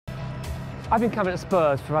I've been coming to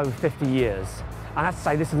Spurs for over 50 years, and I have to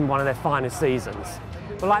say this isn't one of their finest seasons.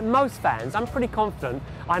 But like most fans, I'm pretty confident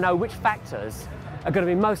I know which factors are going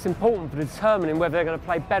to be most important for determining whether they're going to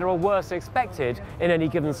play better or worse than expected in any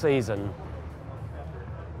given season.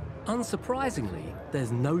 Unsurprisingly,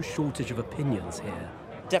 there's no shortage of opinions here.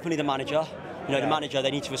 Definitely the manager. You know, the manager,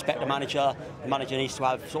 they need to respect the manager. The manager needs to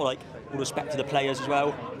have sort of like all respect to the players as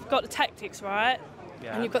well. You've got the tactics right,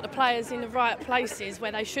 and you've got the players in the right places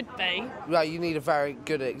where they should be. Well, you need a very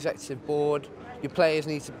good executive board. Your players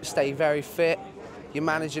need to stay very fit. Your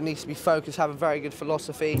manager needs to be focused, have a very good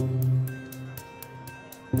philosophy.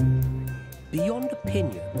 Beyond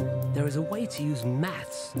opinion, there is a way to use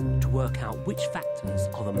maths to work out which factors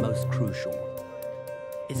are the most crucial.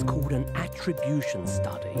 It's called an attribution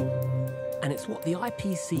study, and it's what the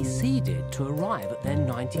IPCC did to arrive at their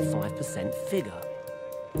 95% figure.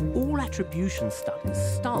 All attribution studies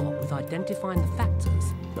start with identifying the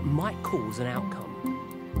factors that might cause an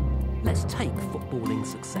outcome. Let's take footballing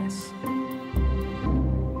success.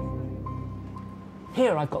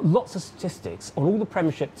 Here I've got lots of statistics on all the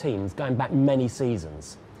Premiership teams going back many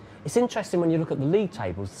seasons. It's interesting when you look at the league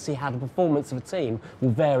tables to see how the performance of a team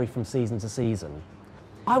will vary from season to season.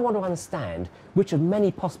 I want to understand which of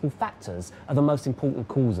many possible factors are the most important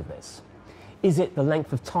cause of this. Is it the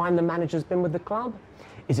length of time the manager's been with the club?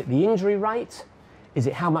 Is it the injury rate? Is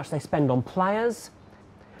it how much they spend on players?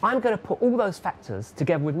 I'm going to put all those factors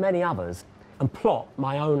together with many others and plot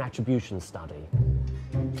my own attribution study.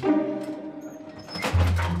 It's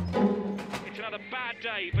another bad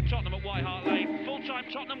day for Tottenham at White Hart Lane. Full-time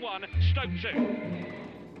Tottenham 1, Stoke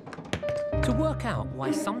 2. To work out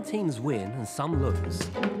why some teams win and some lose,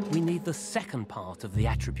 we need the second part of the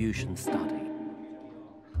attribution study.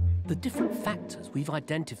 The different factors we've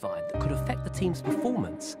identified that could affect the team's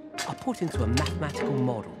performance are put into a mathematical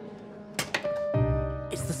model.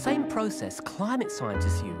 It's the same process climate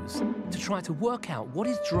scientists use to try to work out what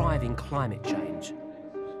is driving climate change.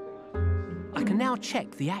 I can now check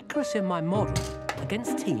the accuracy of my model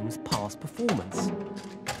against teams' past performance.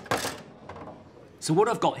 So what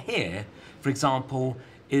I've got here, for example,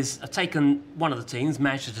 is I've taken one of the teams,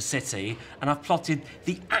 Manchester City, and I've plotted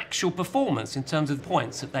the actual performance in terms of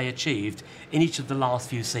points that they achieved in each of the last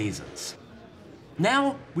few seasons.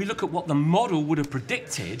 Now we look at what the model would have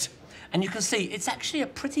predicted, and you can see it's actually a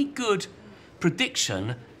pretty good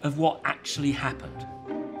prediction of what actually happened.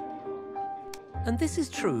 And this is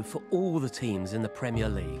true for all the teams in the Premier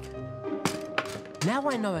League. Now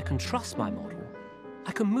I know I can trust my model,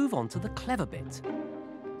 I can move on to the clever bit,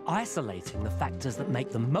 isolating the factors that make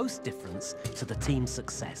the most difference to the team's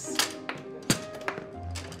success.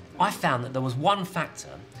 I found that there was one factor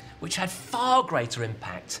which had far greater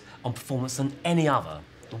impact on performance than any other,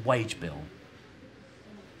 the wage bill.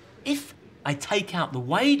 If I take out the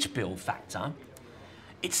wage bill factor,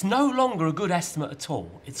 it's no longer a good estimate at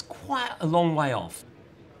all. It's quite a long way off.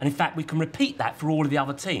 And in fact, we can repeat that for all of the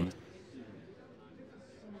other teams.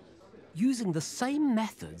 Using the same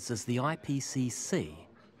methods as the IPCC,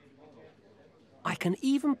 I can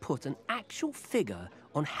even put an actual figure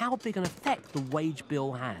on how big an effect the wage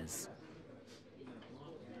bill has.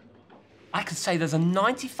 I could say there's a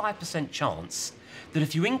 95% chance that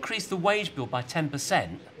if you increase the wage bill by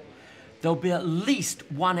 10%, there'll be at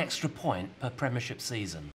least one extra point per Premiership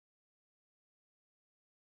season.